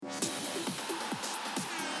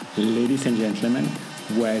Ladies and gentlemen,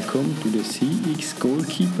 welcome to the CX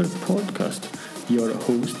Goalkeeper podcast. Your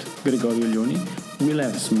host, Gregorio Leoni, will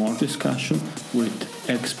have smart discussion with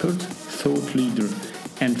experts, thought leaders,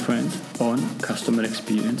 and friends on customer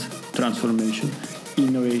experience, transformation,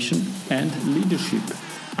 innovation, and leadership.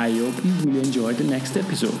 I hope you will enjoy the next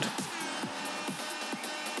episode.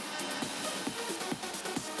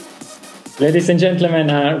 Ladies and gentlemen,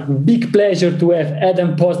 a big pleasure to have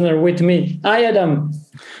Adam Posner with me. Hi, Adam.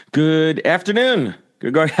 Good afternoon.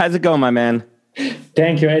 How's it going, my man?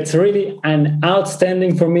 Thank you. It's really an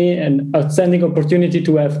outstanding for me, an outstanding opportunity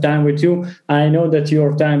to have time with you. I know that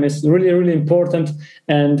your time is really, really important,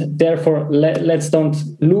 and therefore let's don't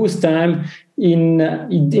lose time. In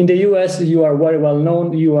the US, you are very well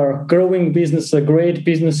known. You are a growing business, a great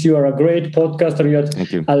business. You are a great podcaster.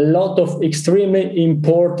 Thank you. A lot of extremely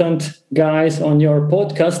important guys on your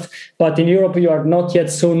podcast, but in Europe, you are not yet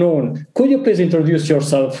so known. Could you please introduce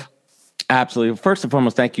yourself? Absolutely. First and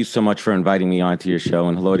foremost, thank you so much for inviting me onto your show,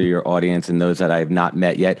 and hello to your audience and those that I have not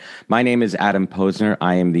met yet. My name is Adam Posner.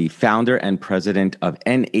 I am the founder and president of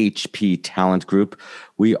NHP Talent Group.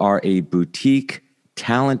 We are a boutique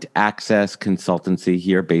talent access consultancy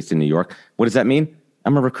here based in New York. What does that mean?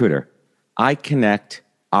 I'm a recruiter. I connect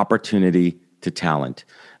opportunity to talent.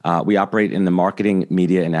 We operate in the marketing,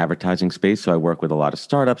 media, and advertising space. So I work with a lot of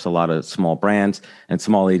startups, a lot of small brands, and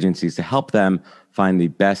small agencies to help them find the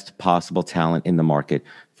best possible talent in the market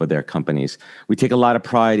for their companies. We take a lot of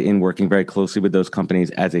pride in working very closely with those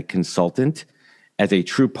companies as a consultant, as a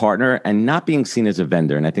true partner, and not being seen as a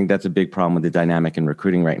vendor. And I think that's a big problem with the dynamic in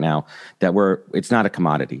recruiting right now, that it's not a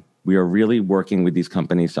commodity. We are really working with these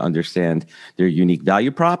companies to understand their unique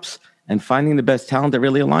value props and finding the best talent that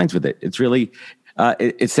really aligns with it. It's really,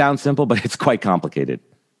 it sounds simple, but it's quite complicated.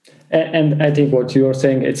 And I think what you are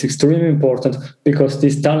saying, it's extremely important, because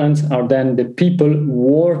these talents are then the people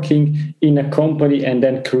working in a company and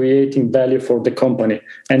then creating value for the company.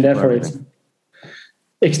 And therefore, it's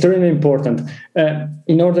extremely important.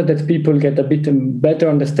 In order that people get a bit better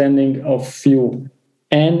understanding of you,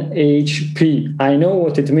 NHP, I know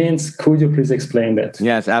what it means. Could you please explain that?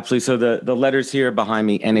 Yes, absolutely. So the letters here behind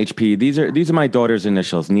me, NHP, these are my daughter's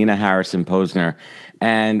initials, Nina Harrison Posner.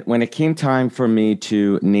 And when it came time for me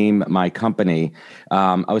to name my company,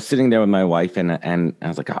 I was sitting there with my wife, and I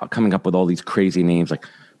was like, coming up with all these crazy names. Like,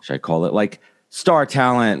 should I call it like Star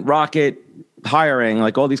Talent, Rocket Hiring,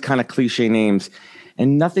 like all these kind of cliche names.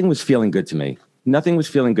 And nothing was feeling good to me. Nothing was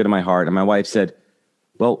feeling good in my heart. And my wife said,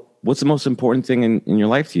 well, what's the most important thing in your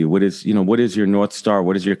life to you? What is your North Star?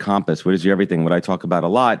 What is your compass? What is your everything? What I talk about a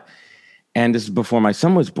lot. And this is before my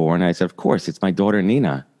son was born. I said, of course, it's my daughter,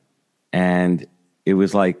 Nina. And it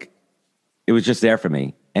was just there for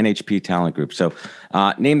me, NHP Talent Group. So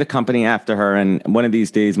named the company after her. And one of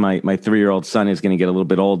these days, my 3-year-old son is going to get a little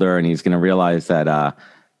bit older, and he's going to realize that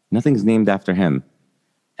nothing's named after him.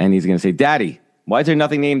 And he's going to say, Daddy, why is there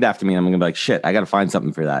nothing named after me? And I'm going to be like, shit, I got to find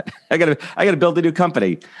something for that. I got to build a new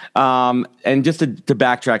company. And just to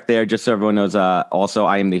backtrack there, just so everyone knows, also,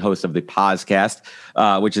 I am the host of the Podcast,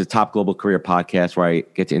 which is a top global career podcast where I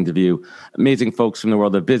get to interview amazing folks from the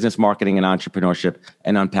world of business, marketing, and entrepreneurship,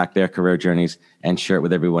 and unpack their career journeys and share it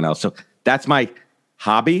with everyone else. So that's my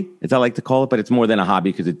hobby, as I like to call it, but it's more than a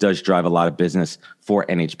hobby, because it does drive a lot of business for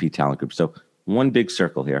NHP Talent Group. So one big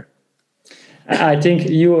circle here. I think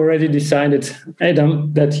you already decided,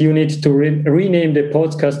 Adam, that you need to rename the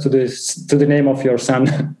podcast to the name of your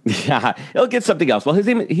son. Yeah, he'll get something else. Well,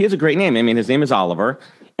 he has a great name. I mean, his name is Oliver.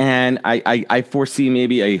 And I foresee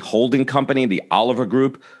maybe a holding company, the Oliver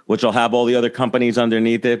Group, which will have all the other companies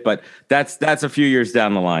underneath it. But that's a few years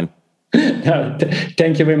down the line. No,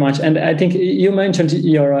 thank you very much. And I think you mentioned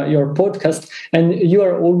your podcast, and you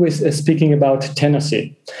are always speaking about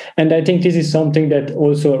tenacity. And I think this is something that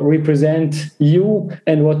also represents you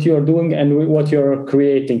and what you're doing and what you're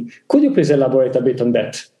creating. Could you please elaborate a bit on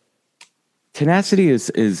that? Tenacity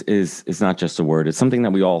is not just a word. It's something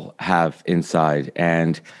that we all have inside,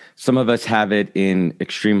 and some of us have it in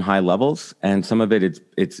extreme high levels, and some of it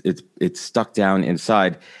it's stuck down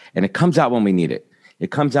inside, and it comes out when we need it. It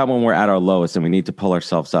comes out when we're at our lowest and we need to pull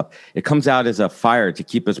ourselves up. It comes out as a fire to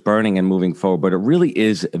keep us burning and moving forward, but it really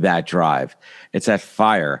is that drive. It's that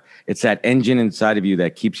fire. It's that engine inside of you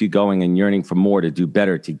that keeps you going and yearning for more, to do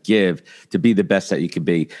better, to give, to be the best that you could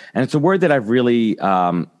be. And it's a word that I've really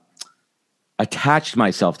attached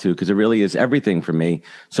myself to, because it really is everything for me.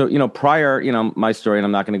 So, prior, my story, and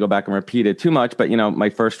I'm not going to go back and repeat it too much, but, my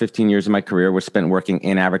first 15 years of my career were spent working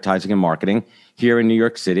in advertising and marketing here in New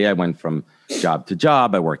York City. I went from job to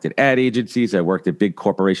job. I worked at ad agencies. I worked at big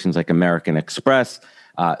corporations like American Express.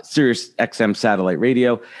 Sirius XM satellite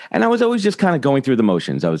radio. And I was always just kind of going through the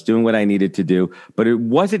motions. I was doing what I needed to do. But it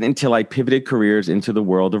wasn't until I pivoted careers into the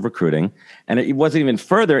world of recruiting. And it wasn't even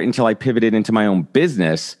further until I pivoted into my own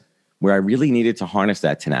business where I really needed to harness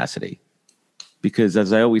that tenacity. Because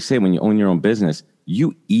as I always say, when you own your own business,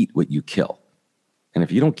 you eat what you kill. And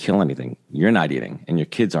if you don't kill anything, you're not eating and your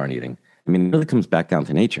kids aren't eating. I mean, it really comes back down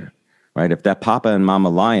to nature, right? If that Papa and Mama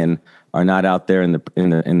lion are not out there in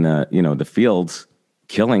the fields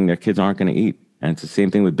killing, their kids aren't going to eat. And it's the same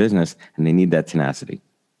thing with business, and they need that tenacity.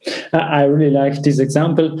 I really like this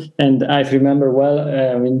example, and I remember well,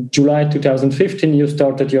 in July 2015, you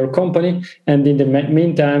started your company, and in the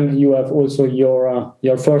meantime, you have also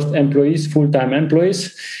your first employees, full-time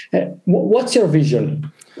employees. What's your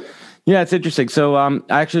vision? Yeah, it's interesting. So I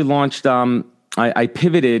actually launched, I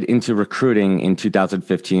pivoted into recruiting in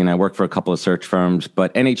 2015. I worked for a couple of search firms,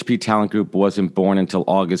 but NHP Talent Group wasn't born until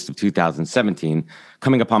August of 2017,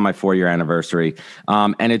 coming up on my 4-year anniversary.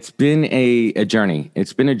 And it's been a journey.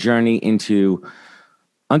 It's been a journey into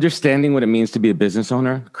understanding what it means to be a business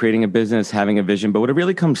owner, creating a business, having a vision. But what it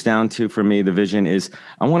really comes down to for me, the vision is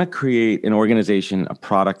I want to create an organization, a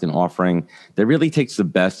product, an offering that really takes the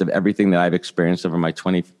best of everything that I've experienced over my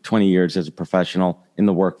 20 years as a professional in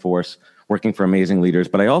the workforce, working for amazing leaders.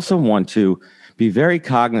 But I also want to be very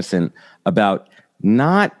cognizant about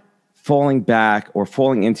not falling back or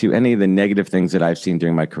falling into any of the negative things that I've seen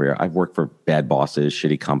during my career. I've worked for bad bosses,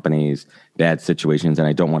 shitty companies, bad situations, and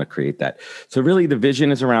I don't want to create that. So really the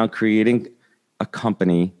vision is around creating a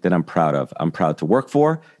company that I'm proud of. I'm proud to work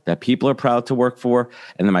for, that people are proud to work for,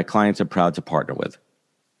 and that my clients are proud to partner with.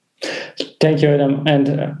 Thank you, Adam.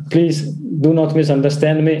 And please do not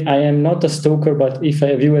misunderstand me. I am not a stalker, but if I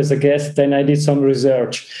have you as a guest, then I did some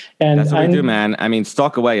research. And that's what I do, man. I mean,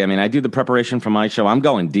 stalk away. I mean, I do the preparation for my show. I'm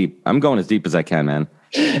going deep. I'm going as deep as I can, man.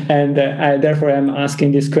 And therefore, I'm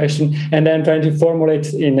asking this question, and I'm trying to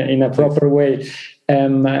formulate in a proper way.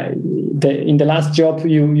 In the last job,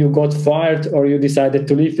 you got fired or you decided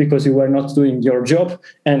to leave because you were not doing your job.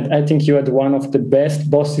 And I think you had one of the best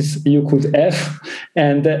bosses you could have.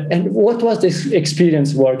 And what was this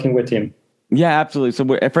experience working with him? Yeah, absolutely. So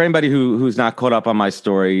for anybody who's not caught up on my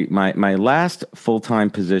story, my last full-time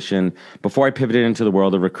position before I pivoted into the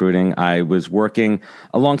world of recruiting, I was working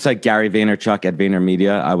alongside Gary Vaynerchuk at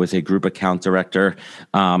VaynerMedia. I was a group account director.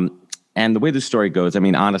 And the way the story goes, I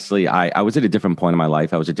mean, honestly, I was at a different point in my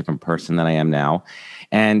life. I was a different person than I am now.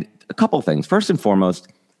 And a couple of things. First and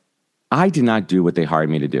foremost, I did not do what they hired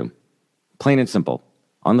me to do. Plain and simple.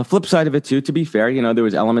 On the flip side of it, too, to be fair, there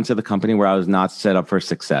was elements of the company where I was not set up for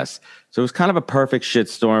success. So it was kind of a perfect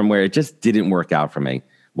shitstorm where it just didn't work out for me.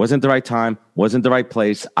 Wasn't the right time, wasn't the right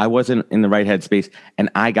place. I wasn't in the right headspace, and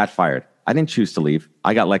I got fired. I didn't choose to leave.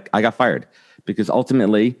 I got fired because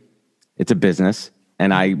ultimately it's a business.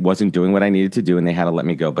 And I wasn't doing what I needed to do, and they had to let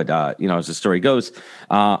me go. But, as the story goes,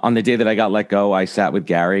 on the day that I got let go, I sat with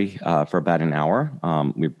Gary for about an hour.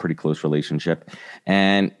 We have a pretty close relationship.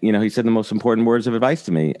 And, he said the most important words of advice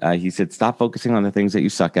to me. He said, stop focusing on the things that you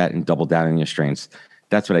suck at and double down on your strengths.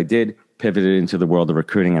 That's what I did, pivoted into the world of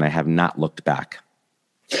recruiting, and I have not looked back.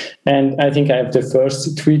 And I think I have the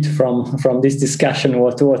first tweet from this discussion.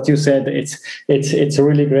 What you said, it's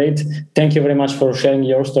really great. Thank you very much for sharing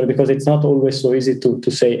your story, because it's not always so easy to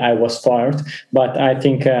say I was fired. But I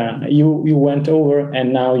think you went over,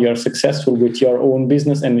 and now you're successful with your own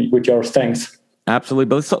business and with your strengths. Absolutely.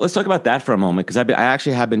 But let's talk about that for a moment, because I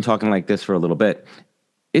actually have been talking like this for a little bit.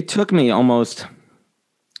 It took me almost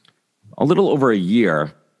a little over a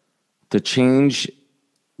year to change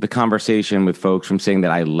the conversation with folks from saying that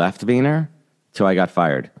I left Vayner to I got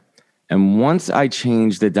fired. And once I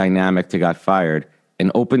changed the dynamic to got fired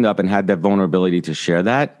and opened up and had that vulnerability to share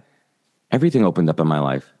that, everything opened up in my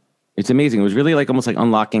life. It's amazing. It was really almost like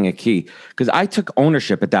unlocking a key, because I took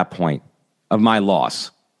ownership at that point of my loss.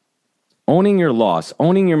 Owning your loss,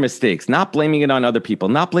 owning your mistakes, not blaming it on other people,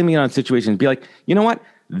 not blaming it on situations. Be like, you know what?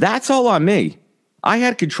 That's all on me. I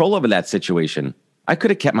had control over that situation. I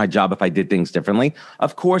could have kept my job if I did things differently.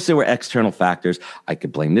 Of course, there were external factors. I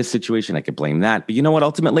could blame this situation. I could blame that. But you know what?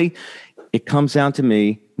 Ultimately, it comes down to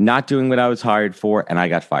me not doing what I was hired for, and I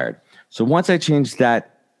got fired. So once I changed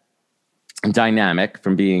that dynamic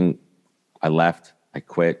from being, I left, I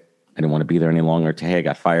quit, I didn't want to be there any longer, to, hey, I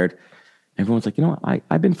got fired. Everyone's like, you know what?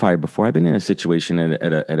 I've been fired before. I've been in a situation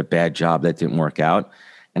at a bad job that didn't work out.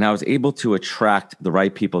 And I was able to attract the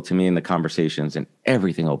right people to me in the conversations, and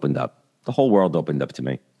everything opened up. The whole world opened up to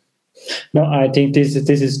me. No, I think this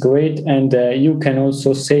is great. And you can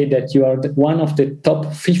also say that you are one of the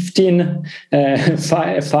top 15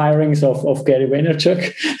 firings of Gary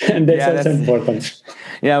Vaynerchuk. And that's important.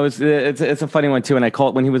 Yeah, it's a funny one too. And I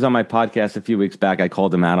called when he was on my podcast a few weeks back, I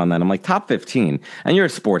called him out on that. I'm like, top 15, and you're a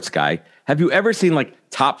sports guy. Have you ever seen like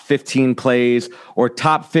top 15 plays or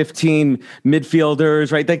top 15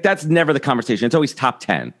 midfielders, right? Like that's never the conversation. It's always top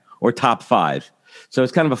 10 or top 5. So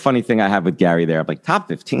it's kind of a funny thing I have with Gary there. I'm like, top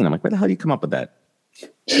 15. I'm like, where the hell do you come up with that?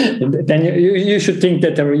 Then you should think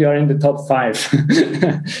that you are in the top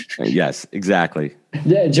 5. Yes, exactly.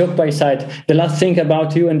 Yeah, joke by side. The last thing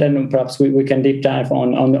about you, and then perhaps we can deep dive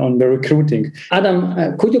on the recruiting.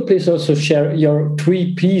 Adam, could you please also share your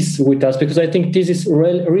 3 Ps with us? Because I think this is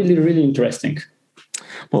really, really interesting.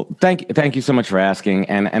 Well, thank you so much for asking.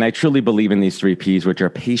 And I truly believe in these 3 Ps, which are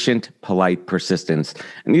patient, polite, persistence.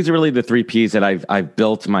 And these are really the 3 Ps that I've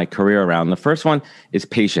built my career around. The first one is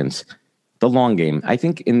patience, the long game. I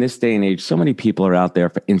think in this day and age, so many people are out there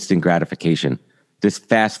for instant gratification. This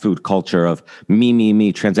fast food culture of me,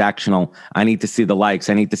 transactional. I need to see the likes.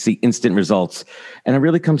 I need to see instant results. And it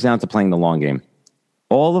really comes down to playing the long game.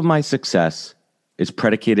 All of my success is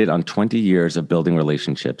predicated on 20 years of building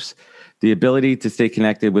relationships. The ability to stay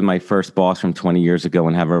connected with my first boss from 20 years ago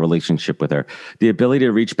and have a relationship with her. The ability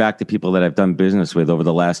to reach back to people that I've done business with over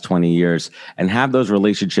the last 20 years and have those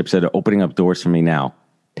relationships that are opening up doors for me now.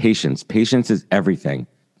 Patience. Patience is everything.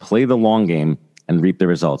 Play the long game and reap the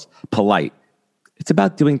results. Polite. It's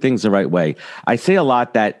about doing things the right way. I say a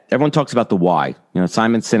lot that everyone talks about the why.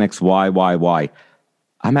 Simon Sinek's why.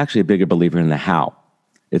 I'm actually a bigger believer in the how.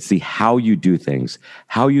 It's the how you do things,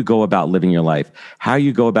 how you go about living your life, how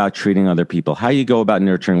you go about treating other people, how you go about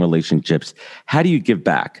nurturing relationships. How do you give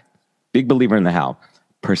back? Big believer in the how.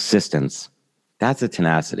 Persistence. That's a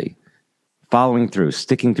tenacity. Following through,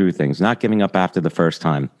 sticking through things, not giving up after the first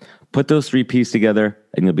time. Put those 3 Ps together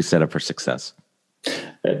and you'll be set up for success.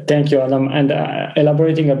 Thank you, Adam. And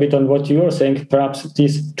elaborating a bit on what you were saying, perhaps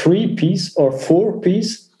these 3 Ps or 4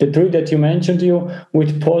 Ps, the 3 that you mentioned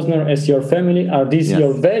with Posner as your family, are these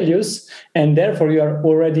your values? And therefore you are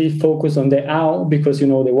already focused on the how because you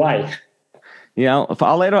know the why. Yeah,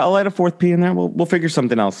 I'll add a 4th P in there. We'll figure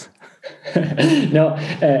something else. No,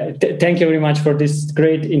 thank you very much for this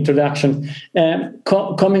great introduction.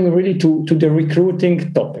 Coming really to the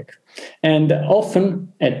recruiting topic. And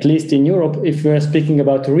often, at least in Europe, if we're speaking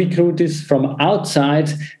about recruiters from outside,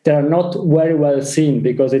 they are not very well seen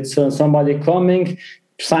because it's somebody coming,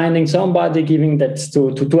 signing somebody, giving that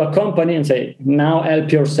to a company and say, now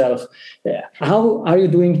help yourself. How are you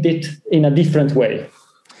doing it in a different way?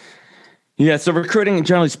 Yeah, so recruiting,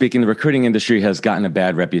 generally speaking, the recruiting industry has gotten a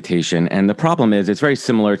bad reputation. And the problem is it's very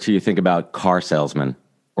similar to you think about car salesmen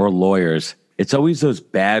or lawyers. It's always those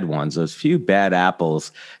bad ones, those few bad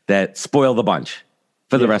apples that spoil the bunch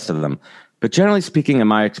for the rest of them. But generally speaking, in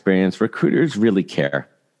my experience, recruiters really care.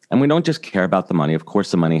 And we don't just care about the money. Of course,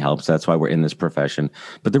 the money helps. That's why we're in this profession.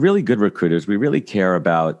 But the really good recruiters, we really care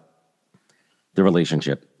about the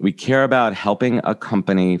relationship. We care about helping a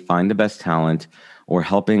company find the best talent or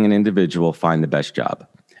helping an individual find the best job.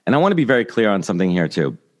 And I want to be very clear on something here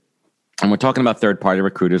too. And we're talking about third-party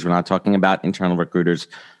recruiters. We're not talking about internal recruiters.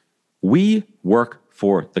 We work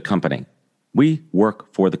for the company. We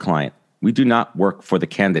work for the client. We do not work for the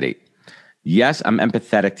candidate. Yes, I'm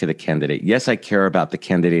empathetic to the candidate. Yes, I care about the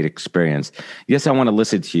candidate experience. Yes, I want to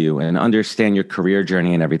listen to you and understand your career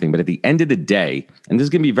journey and everything. But at the end of the day, and this is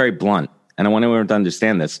going to be very blunt, and I want everyone to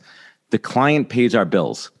understand this, the client pays our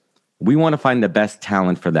bills. We want to find the best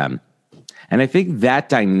talent for them. And I think that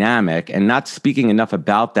dynamic, and not speaking enough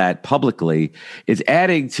about that publicly, is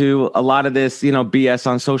adding to a lot of this, BS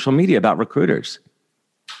on social media about recruiters.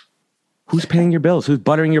 Who's paying your bills? Who's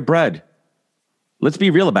buttering your bread? Let's be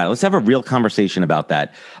real about it. Let's have a real conversation about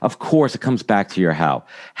that. Of course, it comes back to your how.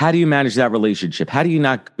 How do you manage that relationship? How do you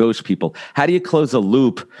not ghost people? How do you close a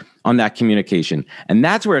loop on that communication? And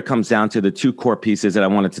that's where it comes down to the 2 core pieces that I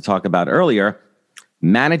wanted to talk about earlier.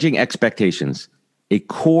 Managing expectations, a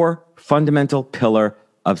core fundamental pillar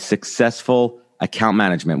of successful account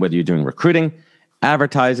management, whether you're doing recruiting,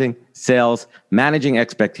 advertising, sales, managing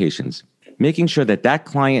expectations, making sure that that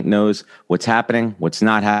client knows what's happening, what's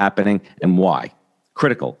not happening, and why.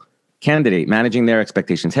 Critical. Candidate, managing their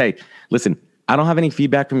expectations. Hey, listen, I don't have any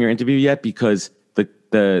feedback from your interview yet because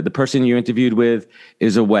the person you interviewed with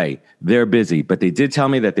is away. They're busy, but they did tell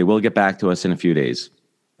me that they will get back to us in a few days.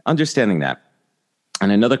 Understanding that.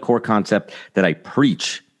 And another core concept that I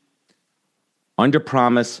preach, under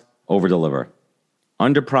promise, over deliver.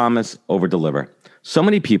 Under promise, over deliver. So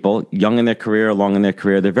many people, young in their career, long in their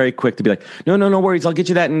career, they're very quick to be like, no worries, I'll get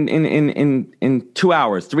you that in 2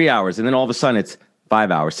 hours, 3 hours. And then all of a sudden it's 5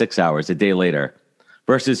 hours, 6 hours, a day later.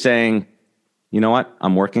 Versus saying, you know what,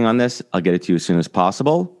 I'm working on this. I'll get it to you as soon as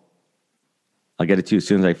possible. I'll get it to you as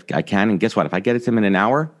soon as I can. And guess what? If I get it to him in an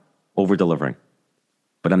hour, over delivering.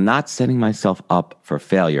 But I'm not setting myself up for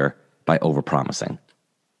failure by over promising.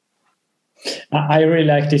 I really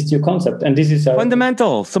like this new concept. And this is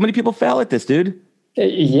fundamental. So many people fail at this, dude.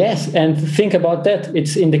 Yes, and think about that.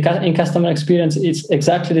 It's in customer experience. It's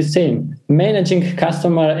exactly the same. Managing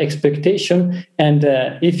customer expectation, and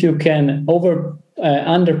if you can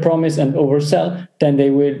under promise and oversell, then they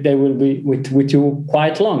will be with you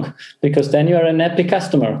quite long, because then you are an happy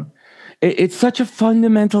customer. It's such a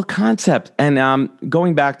fundamental concept. And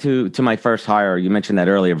going back to my first hire, you mentioned that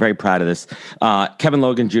earlier. Very proud of this. Kevin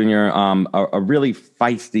Logan Jr., a really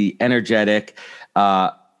feisty, energetic,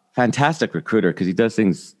 fantastic recruiter, because he does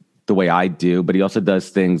things the way I do, but he also does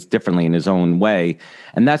things differently in his own way.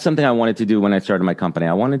 And that's something I wanted to do when I started my company.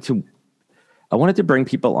 I wanted to bring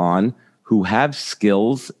people on who have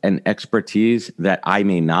skills and expertise that I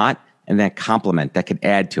may not, and that complement, that could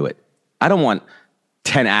add to it. I don't want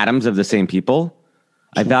 10 atoms of the same people.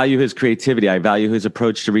 I value his creativity. I value his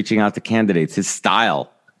approach to reaching out to candidates, his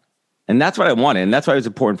style. And that's what I wanted. And that's why it was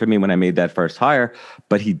important for me when I made that first hire.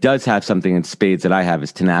 But he does have something in spades that I have,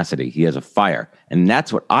 is tenacity. He has a fire. And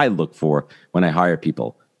that's what I look for when I hire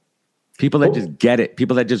people. People that just get it.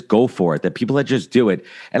 People that just go for it. That people that just do it.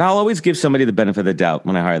 And I'll always give somebody the benefit of the doubt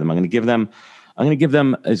when I hire them. I'm going to give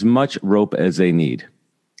them as much rope as they need.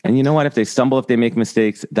 And you know what? If they stumble, if they make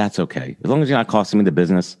mistakes, that's okay. As long as you're not costing me the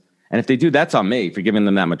business. And if they do, that's on me for giving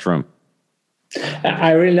them that much room.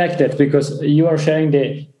 I really like that, because you are sharing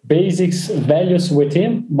the basics, values with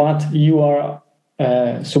him, but you are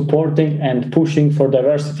supporting and pushing for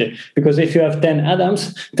diversity. Because if you have 10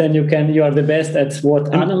 Adams, then you are the best at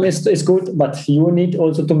what Adam is good, but you need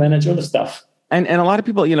also to manage all the stuff. And a lot of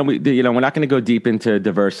people, we're not going to go deep into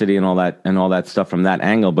diversity and all that stuff from that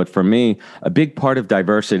angle. But for me, a big part of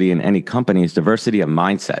diversity in any company is diversity of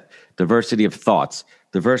mindset, diversity of thoughts,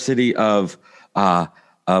 diversity of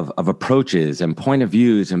approaches and point of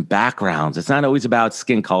views and backgrounds. It's not always about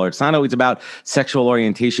skin color. It's not always about sexual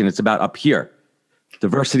orientation. It's about up here,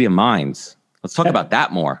 diversity of minds. Let's talk about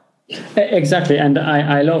that more. Exactly, and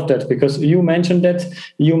I love that, because you mentioned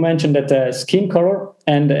that skin color,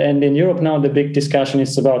 and in Europe now the big discussion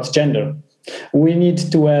is about gender. We need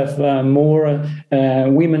to have more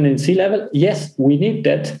women in C-level. Yes, we need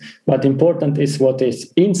that, but important is what is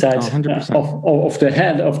inside of the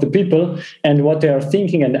head of the people, and what they are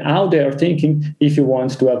thinking and how they are thinking, if you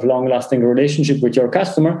want to have long-lasting relationship with your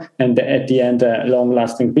customer and at the end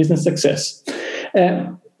long-lasting business success.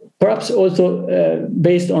 Perhaps also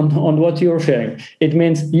based on what you're sharing, it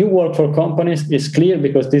means you work for companies. It's clear,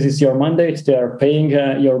 because this is your mandate. They are paying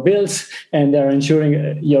your bills and they're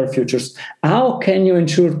ensuring your futures. How can you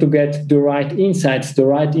ensure to get the right insights, the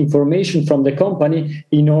right information from the company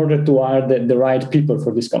in order to hire the right people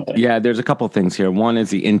for this company? Yeah, there's a couple of things here. One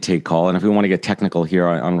is the intake call. And if we want to get technical here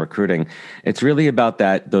on recruiting, it's really about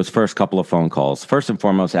those first couple of phone calls. First and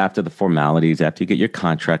foremost, after the formalities, after you get your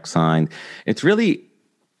contract signed, it's really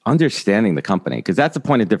understanding the company, because that's the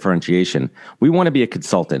point of differentiation. We want to be a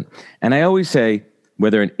consultant. And I always say,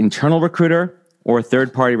 whether an internal recruiter or a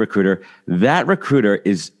third-party recruiter, that recruiter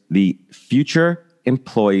is the future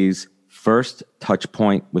employee's first touch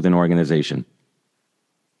point with an organization.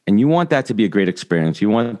 And you want that to be a great experience. You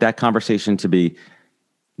want that conversation to be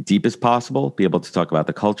deep as possible, be able to talk about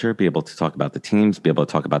the culture, be able to talk about the teams, be able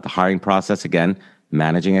to talk about the hiring process. Again,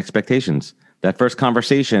 managing expectations. That first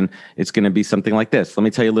conversation, it's going to be something like this. Let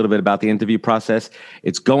me tell you a little bit about the interview process.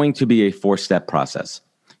 It's going to be a 4-step process.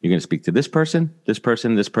 You're going to speak to this person, this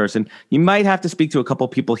person, this person. You might have to speak to a couple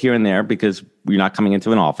people here and there, because you're not coming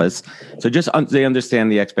into an office. So just they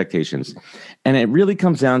understand the expectations. And it really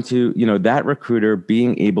comes down to, that recruiter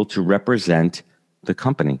being able to represent the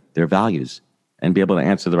company, their values, and be able to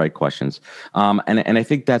answer the right questions. And I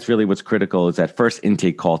think that's really what's critical, is that first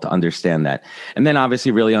intake call to understand that. And then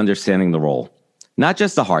obviously really understanding the role. Not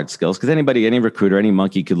just the hard skills, because any recruiter, any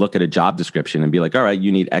monkey could look at a job description and be like, all right,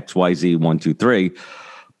 you need X, Y, Z, 1, 2, 3.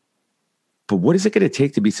 But what is it going to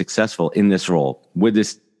take to be successful in this role with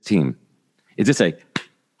this team? Is this a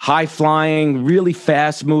high-flying, really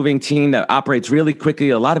fast-moving team that operates really quickly,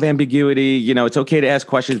 a lot of ambiguity? It's okay to ask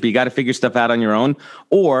questions, but you got to figure stuff out on your own.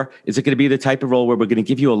 Or is it going to be the type of role where we're going to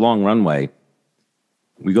give you a long runway?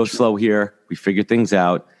 We go slow here, we figure things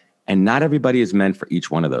out, and not everybody is meant for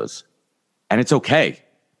each one of those. And it's okay.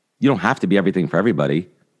 You don't have to be everything for everybody.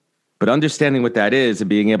 But understanding what that is and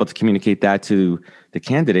being able to communicate that to the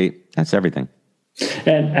candidate, that's everything.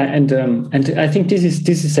 And I think this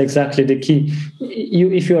is exactly the key.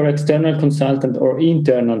 If you are external consultant or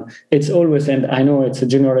internal, it's always, and I know it's a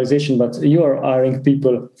generalization, but you are hiring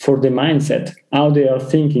people for the mindset, how they are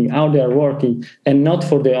thinking, how they are working, and not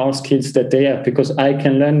for the hard skills that they have. Because I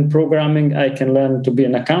can learn programming, I can learn to be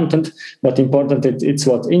an accountant, but important it's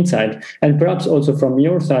what's inside. And perhaps also from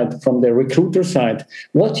your side, from the recruiter side,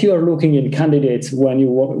 what you are looking in candidates when you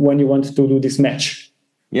want to do this match.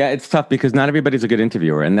 Yeah, it's tough because not everybody's a good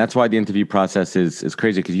interviewer. And that's why the interview process is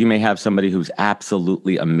crazy, because you may have somebody who's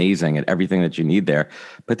absolutely amazing at everything that you need there,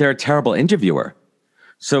 but they're a terrible interviewer.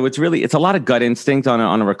 So it's a lot of gut instinct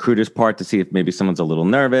on a recruiter's part to see if maybe someone's a little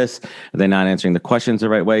nervous, they're not answering the questions the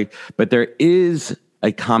right way. But there is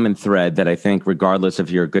a common thread that I think, regardless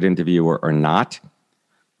if you're a good interviewer or not,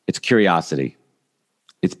 it's curiosity.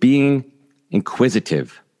 It's being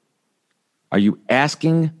inquisitive. Are you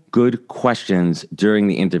asking good questions during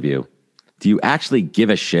the interview? Do you actually give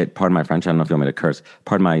a shit? Pardon my French. I don't know if you want me to curse.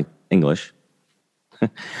 Pardon my English. Are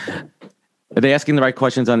they asking the right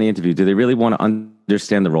questions on the interview? Do they really want to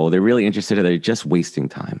understand the role? Are they really interested? Or are they just wasting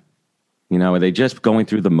time? Are they just going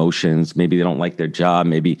through the motions? Maybe they don't like their job.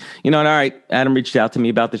 Maybe, all right, Adam reached out to me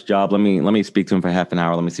about this job. Let me speak to him for half an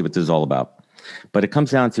hour. Let me see what this is all about. But it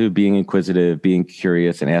comes down to being inquisitive, being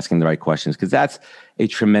curious, and asking the right questions, because that's a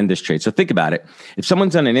tremendous trait. So think about it. If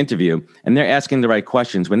someone's on an interview and they're asking the right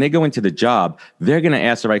questions, when they go into the job, they're going to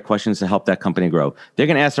ask the right questions to help that company grow. They're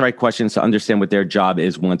going to ask the right questions to understand what their job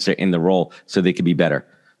is once they're in the role so they can be better.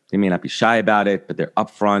 They may not be shy about it, but they're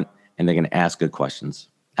upfront and they're going to ask good questions.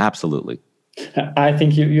 Absolutely. I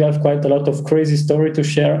think you have quite a lot of crazy story to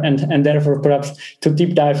share, and therefore perhaps to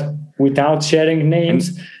deep dive without sharing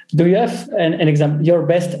names. Do you have an example, your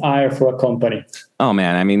best hire for a company? Oh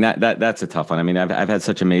man, I mean that's a tough one. I mean, I've had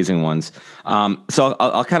such amazing ones. So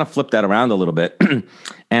I'll kind of flip that around a little bit,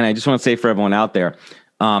 and I just want to say for everyone out there,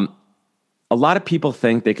 a lot of people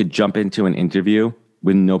think they could jump into an interview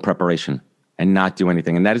with no preparation and not do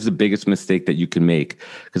anything, and that is the biggest mistake that you can make.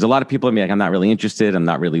 Because a lot of people are like, I'm not really interested, I'm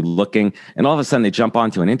not really looking, and all of a sudden they jump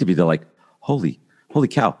onto an interview. They're like, holy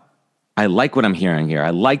cow. I like what I'm hearing here.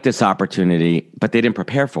 I like this opportunity, but they didn't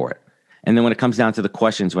prepare for it. And then when it comes down to the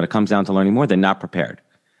questions, when it comes down to learning more, they're not prepared.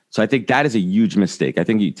 So I think that is a huge mistake. I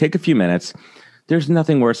think you take a few minutes. There's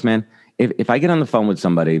nothing worse, man. If I get on the phone with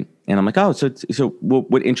somebody and I'm like, oh, so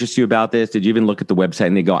what interests you about this? Did you even look at the website?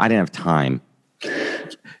 And they go, I didn't have time.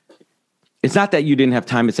 It's not that you didn't have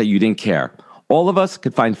time. It's that you didn't care. All of us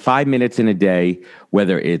could find 5 minutes in a day,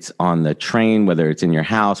 whether it's on the train, whether it's in your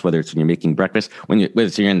house, whether it's when you're making breakfast, whether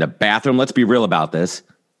you're in the bathroom. Let's be real about this.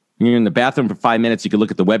 When you're in the bathroom for 5 minutes, you could look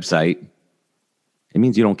at the website. It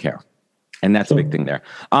means you don't care. And that's a big thing there.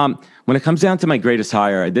 When it comes down to my greatest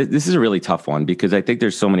hire, this is a really tough one because I think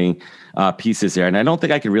there's so many pieces there. And I don't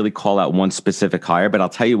think I could really call out one specific hire, but I'll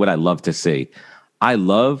tell you what I love to see. I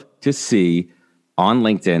love to see on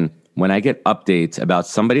LinkedIn when I get updates about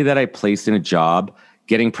somebody that I placed in a job,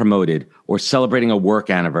 getting promoted, or celebrating a work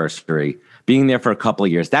anniversary, being there for a couple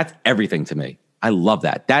of years. That's everything to me. I love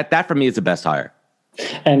that. That for me is the best hire.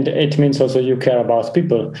 And it means also you care about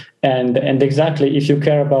people. And exactly, if you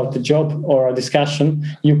care about the job or a discussion,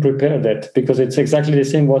 you prepare that, because it's exactly the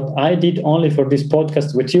same what I did only for this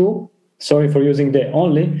podcast with you. Sorry for using the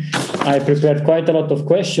only. I prepared quite a lot of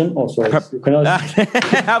questions. Also, you cannot.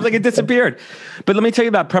 I was like, it disappeared. But let me tell you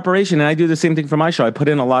about preparation. And I do the same thing for my show. I put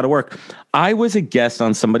in a lot of work. I was a guest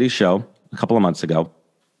on somebody's show a couple of months ago.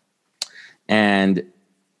 And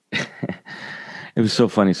it was so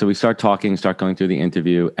funny. So we start going through the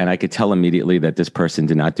interview. And I could tell immediately that this person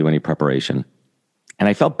did not do any preparation. And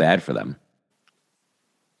I felt bad for them.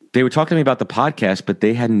 They were talking to me about the podcast, but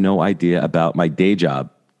they had no idea about my day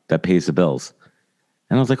job that pays the bills.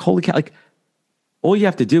 And I was like, holy cow, like all you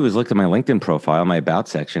have to do is look at my LinkedIn profile, my about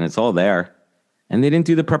section, it's all there. And they didn't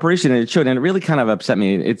do the preparation, and it showed. And it really kind of upset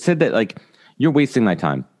me. It said that like, you're wasting my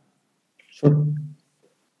time. Sure.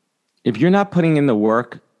 If you're not putting in the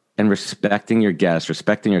work and respecting your guest,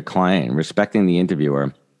 respecting your client, respecting the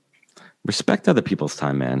interviewer, respect other people's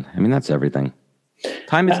time, man. I mean, that's everything.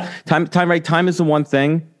 Time is the one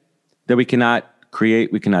thing that we cannot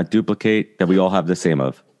create, we cannot duplicate, that we all have the same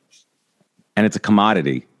of. And it's a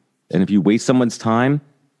commodity. And if you waste someone's time,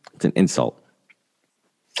 it's an insult.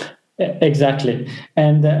 Exactly.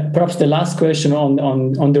 And perhaps the last question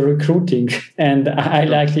on the recruiting, and I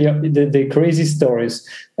like the crazy stories.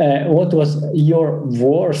 What was your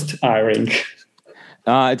worst hiring?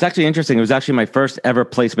 It's actually interesting. It was actually my first ever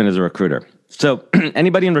placement as a recruiter. So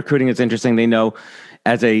anybody in recruiting is interesting. They know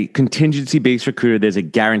as a contingency-based recruiter, there's a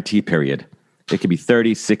guarantee period. It could be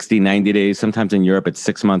 30, 60, 90 days. Sometimes in Europe, it's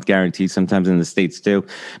 6-month guarantee. Sometimes in the States too.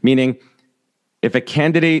 Meaning if a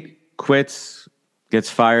candidate quits, gets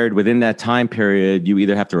fired within that time period, you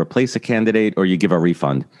either have to replace a candidate or you give a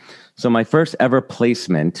refund. So my first ever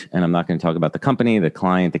placement, and I'm not going to talk about the company, the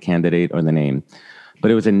client, the candidate, or the name, but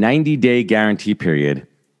it was a 90-day guarantee period,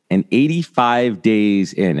 and 85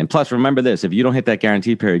 days in. And plus, remember this, if you don't hit that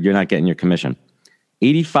guarantee period, you're not getting your commission.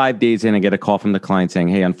 85 days in, I get a call from the client saying,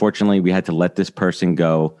 hey, unfortunately, we had to let this person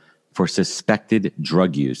go for suspected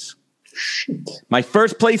drug use. Shit. My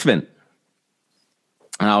first placement.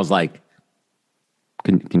 And I was like,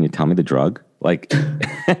 can you tell me the drug? Like,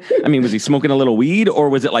 I mean, was he smoking a little weed, or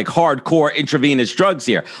was it like hardcore intravenous drugs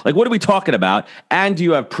here? Like, what are we talking about? And do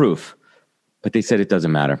you have proof? But they said it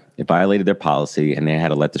doesn't matter. It violated their policy and they had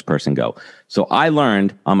to let this person go. So I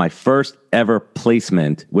learned on my first ever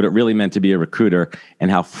placement what it really meant to be a recruiter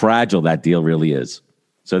and how fragile that deal really is.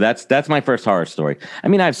 So that's my first horror story. I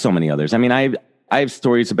mean, I have so many others. I mean, I have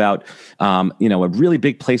stories about, a really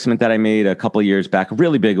big placement that I made a couple of years back, a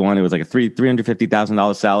really big one. It was like a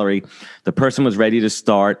 $350,000 salary. The person was ready to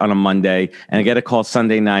start on a Monday, and I get a call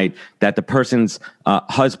Sunday night that the person's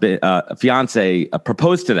fiance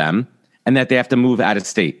proposed to them, and that they have to move out of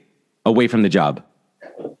state, away from the job.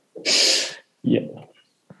 Yeah.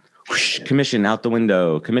 Whoosh, commission out the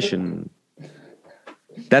window. Commission.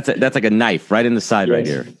 That's like a knife right in the side, yes. Right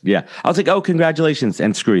here. Yeah. I was like, oh, congratulations,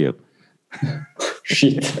 and screw you.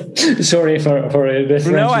 Shit. Sorry for this.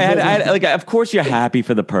 No, I had like, of course you're happy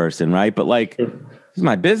for the person, right? But like, this is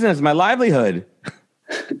my business, my livelihood.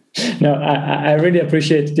 No, I really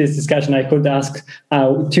appreciate this discussion. I could ask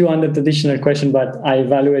 200 additional questions, but I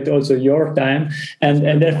evaluate also your time.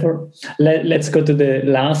 And therefore, let's go to the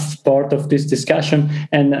last part of this discussion.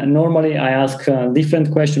 And normally I ask a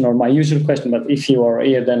different question or my usual question, but if you are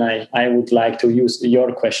here, then I would like to use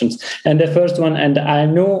your questions. And the first one, and I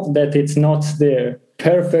know that it's not the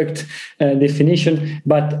perfect definition,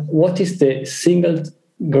 but what is the single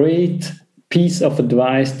great piece of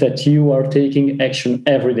advice that you are taking action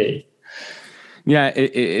every day? Yeah,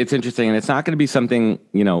 it's interesting. And it's not going to be something,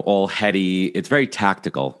 all heady. It's very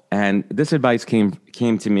tactical. And this advice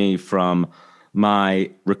came to me from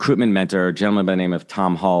my recruitment mentor, a gentleman by the name of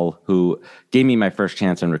Tom Hull, who gave me my first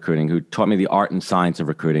chance on recruiting, who taught me the art and science of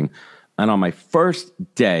recruiting. And on my first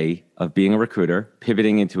day of being a recruiter,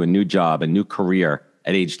 pivoting into a new job, a new career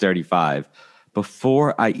at age 35,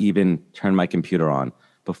 before I even turned my computer on,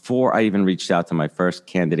 before I even reached out to my first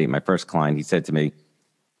candidate, my first client, he said to me,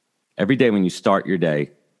 every day when you start your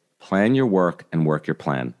day, plan your work and work your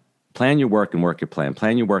plan. Plan your work and work your plan.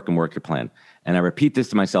 Plan your work and work your plan. And I repeat this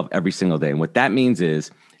to myself every single day. And what that means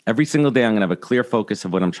is every single day I'm going to have a clear focus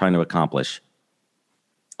of what I'm trying to accomplish.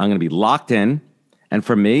 I'm going to be locked in. And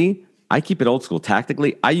for me, I keep it old school.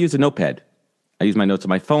 Tactically, I use a notepad. I use my notes on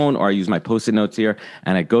my phone, or I use my Post-it notes here,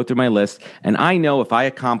 and I go through my list. And I know if I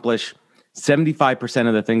accomplish 75%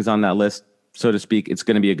 of the things on that list, so to speak, it's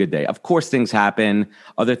going to be a good day. Of course, things happen,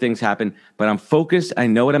 other things happen, but I'm focused. I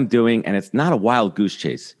know what I'm doing, and it's not a wild goose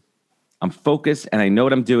chase. I'm focused, and I know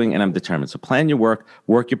what I'm doing, and I'm determined. So plan your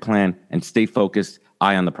work your plan, and stay focused,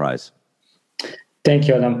 eye on the prize. Thank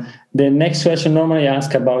you, Adam. The next question normally I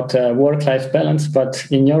ask about work-life balance, but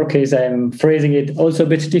in your case, I'm phrasing it also a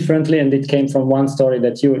bit differently, and it came from one story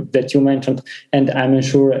that you mentioned, and I'm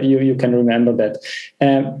sure you can remember that.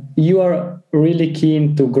 You are really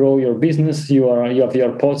keen to grow your business. You have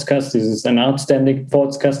your podcast. This is an outstanding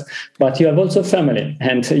podcast, but you have also family,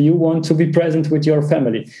 and you want to be present with your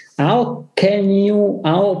family. How can you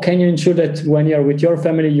ensure that when you're with your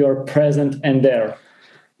family, you're present and there?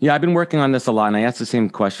 Yeah, I've been working on this a lot, and I asked the same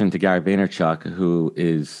question to Gary Vaynerchuk, who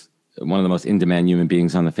is one of the most in-demand human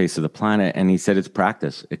beings on the face of the planet, and he said it's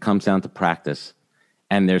practice. It comes down to practice.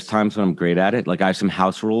 And there's times when I'm great at it. Like I have some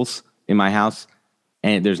house rules in my house,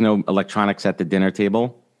 and there's no electronics at the dinner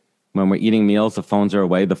table. When we're eating meals, the phones are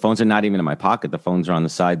away. The phones are not even in my pocket. The phones are on the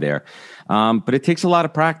side there. But it takes a lot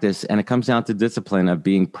of practice, and it comes down to discipline of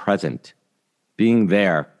being present, being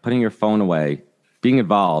there, putting your phone away, being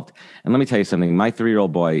involved. And let me tell you something. My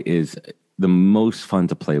 3-year-old boy is the most fun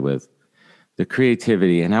to play with. The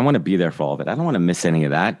creativity, and I want to be there for all of it. I don't want to miss any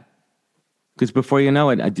of that. Because before you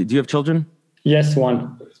know it, do you have children? Yes,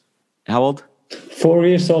 one. How old? 4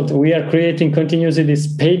 years old. We are creating continuously this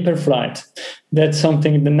paper flight. That's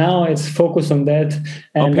something that now it's focused on that.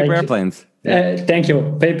 And paper airplanes. Thank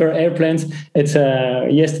you. Paper airplanes. It's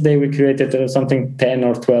yesterday we created something 10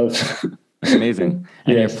 or 12. Amazing.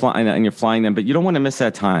 And yes. you're flying them, but you don't want to miss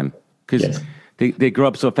that time because yes. they grow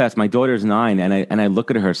up so fast. My daughter's 9, and I look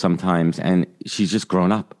at her sometimes, and she's just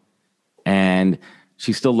grown up, and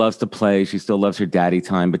she still loves to play. She still loves her daddy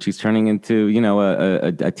time, but she's turning into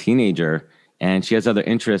a teenager, and she has other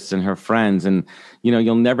interests and her friends, and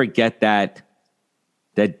you'll never get that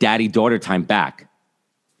that daddy-daughter time back.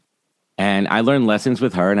 And I learned lessons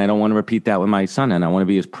with her, and I don't want to repeat that with my son. And I want to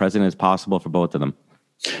be as present as possible for both of them.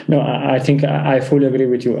 No, I think I fully agree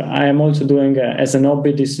with you. I am also doing as an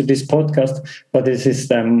hobby this podcast, but this is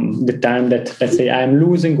the time that, let's say, I'm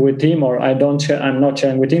losing with him, or I'm not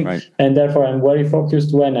sharing with him, right. And therefore I'm very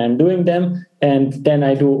focused when I'm doing them, and then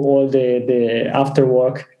I do all the after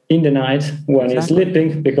work in the night when he's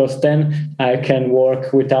sleeping, because then I can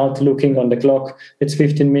work without looking on the clock. It's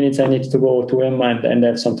 15 minutes. I need to go to him and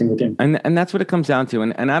have something with him. And that's what it comes down to.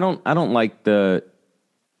 And I don't like the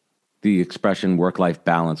expression work-life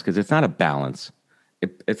balance, because it's not a balance.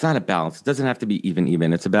 It's not a balance. It doesn't have to be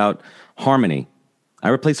even. It's about harmony. I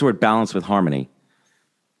replace the word balance with harmony.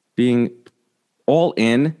 Being all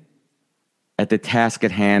in at the task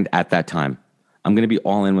at hand at that time. I'm going to be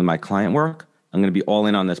all in with my client work. I'm going to be all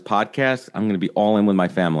in on this podcast. I'm going to be all in with my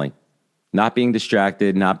family. Not being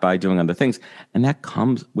distracted, not by doing other things. And that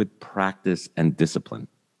comes with practice and discipline.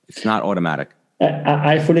 It's not automatic.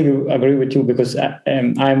 I fully agree with you, because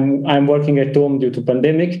I'm working at home due to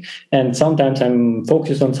pandemic, and sometimes I'm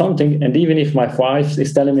focused on something, and even if my wife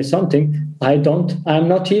is telling me something, I'm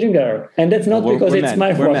not hearing her, and that's not because it's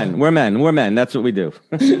my wife. We're men. That's what we do.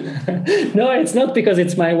 No, it's not because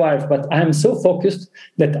it's my wife, but I'm so focused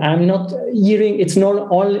that I'm not hearing. It's not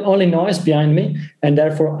only noise behind me, and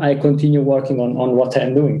therefore I continue working on what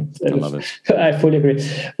I'm doing. I love it. I fully agree.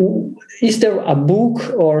 Is there a book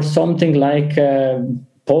or something like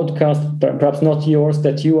podcast, perhaps not yours,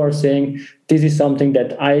 that you are saying this is something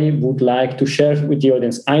that I would like to share with the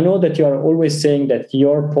audience? I know that you are always saying that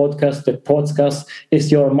your podcast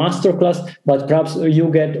is your masterclass, but perhaps you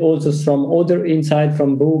get also some other insight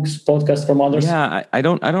from books, podcasts from others. Yeah, I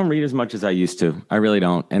don't read as much as I used to. I really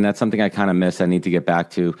don't, and that's something I kind of miss. I need to get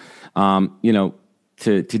back to.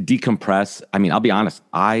 To decompress. I mean, I'll be honest.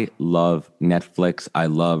 I love Netflix. I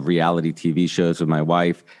love reality TV shows with my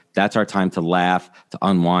wife. That's our time to laugh, to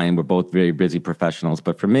unwind. We're both very busy professionals.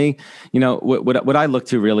 But for me, what I look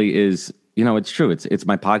to really is, it's true. It's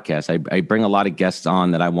my podcast. I bring a lot of guests on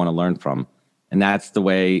that I want to learn from. And that's the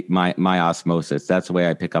way my osmosis, that's the way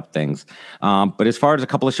I pick up things. But as far as a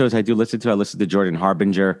couple of shows I do listen to, I listen to Jordan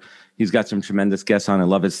Harbinger. He's got some tremendous guests on. I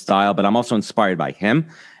love his style, but I'm also inspired by him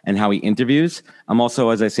and how he interviews. I'm also,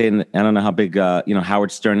 as I say, I don't know how big,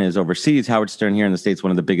 Howard Stern is overseas. Howard Stern here in the States, one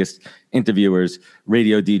of the biggest interviewers,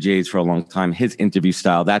 radio DJs for a long time. His interview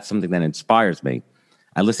style, that's something that inspires me.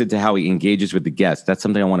 I listen to how he engages with the guests. That's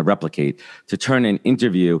something I want to replicate, to turn an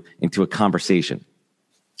interview into a conversation.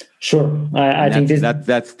 Sure. I think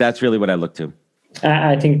that's really what I look to.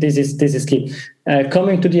 I think this is key.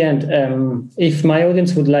 Coming to the end, if my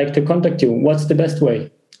audience would like to contact you, what's the best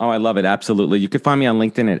way? Oh, I love it. Absolutely. You could find me on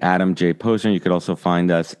LinkedIn at Adam J. Posner. You could also find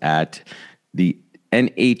us at the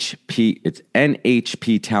NHP. It's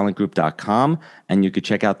nhptalentgroup.com. And you could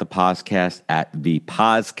check out the podcast at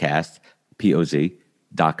thepodcast,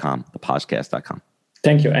 POZ.com, thepodcast.com.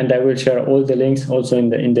 Thank you. And I will share all the links also in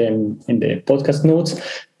the podcast notes.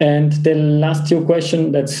 And the last two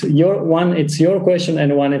questions, it's your question,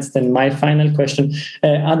 and one it's then my final question.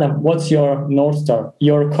 Adam, what's your North Star,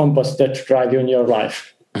 your compass that drives you in your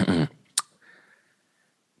life? I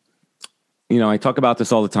talk about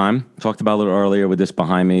this all the time. Talked about it a little earlier with this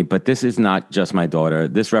behind me, but this is not just my daughter.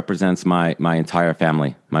 This represents my entire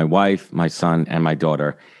family, my wife, my son, and my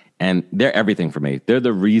daughter. And they're everything for me. They're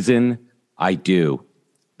the reason I do,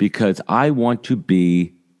 because I want to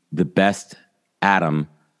be the best Adam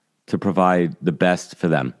to provide the best for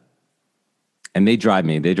them. And they drive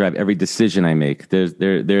me. They drive every decision I make. They're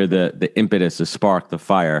the impetus, the spark, the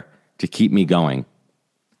fire to keep me going.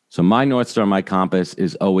 So my North Star, my compass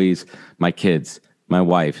is always my kids, my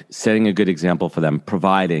wife, setting a good example for them,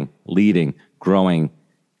 providing, leading, growing,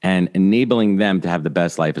 and enabling them to have the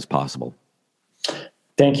best life as possible.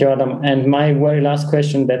 Thank you, Adam. And my very last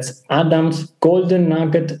question, that's Adam's golden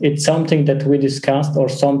nugget. It's something that we discussed or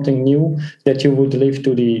something new that you would leave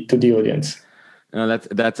to the audience. No,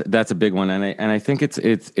 that's a big one. And I think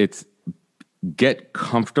it's get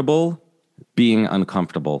comfortable being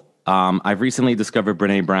uncomfortable. I've recently discovered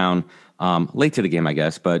Brené Brown, late to the game, I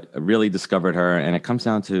guess, but really discovered her. And it comes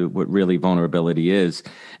down to what really vulnerability is.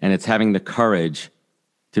 And it's having the courage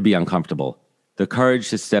to be uncomfortable, the courage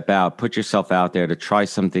to step out, put yourself out there, to try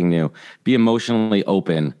something new, be emotionally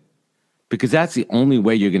open, because that's the only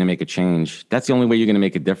way you're going to make a change. That's the only way you're going to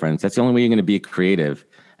make a difference. That's the only way you're going to be creative.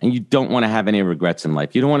 And you don't want to have any regrets in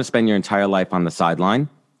life. You don't want to spend your entire life on the sideline.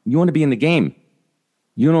 You want to be in the game.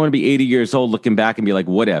 You don't want to be 80 years old looking back and be like,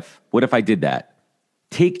 what if? What if I did that?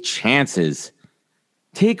 Take chances.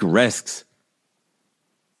 Take risks.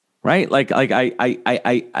 right? Like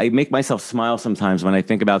I make myself smile sometimes when I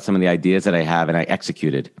think about some of the ideas that I have and I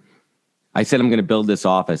executed. I said, I'm going to build this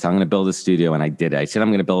office. I'm going to build a studio, and I did it. I said, I'm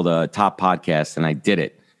going to build a top podcast, and I did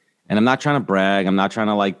it. And I'm not trying to brag. I'm not trying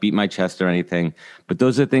to like beat my chest or anything. But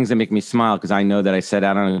those are the things that make me smile because I know that I set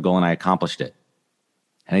out on a goal and I accomplished it.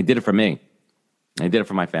 And I did it for me. I did it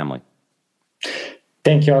for my family.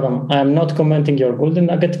 Thank you, Adam. I'm not commenting your golden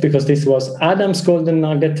nugget because this was Adam's golden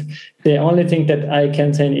nugget. The only thing that I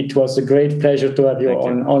can say, it was a great pleasure to have you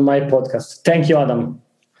on my podcast. Thank you, Adam.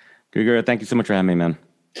 Grigor, thank you so much for having me, man.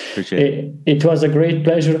 Appreciate it. It was a great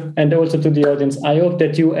pleasure. And also to the audience, I hope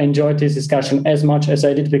that you enjoyed this discussion as much as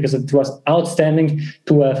I did, because it was outstanding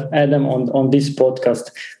to have Adam on this podcast.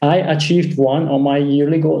 I achieved one of my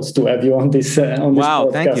yearly goals to have you on this wow,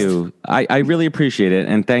 podcast. Thank you. I really appreciate it.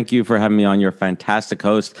 And thank you for having me on. You're a fantastic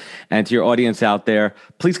host. And to your audience out there,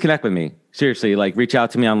 please connect with me. Seriously, like reach out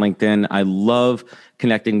to me on LinkedIn. I love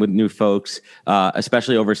connecting with new folks,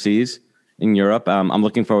 especially overseas in Europe. I'm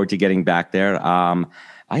looking forward to getting back there.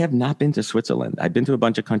 I have not been to Switzerland. I've been to a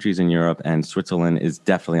bunch of countries in Europe, and Switzerland is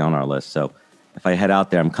definitely on our list. So if I head out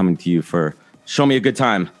there, I'm coming to you for show me a good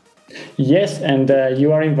time. Yes, and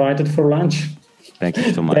you are invited for lunch. Thank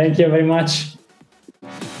you so much. Thank you very much.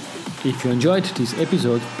 If you enjoyed this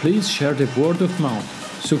episode, please share the word of mouth.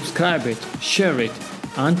 Subscribe it, share it.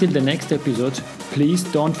 Until the next episode, please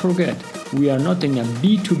don't forget, we are not in a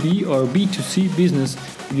B2B or B2C business.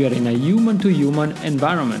 We are in a human-to-human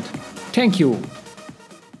environment. Thank you.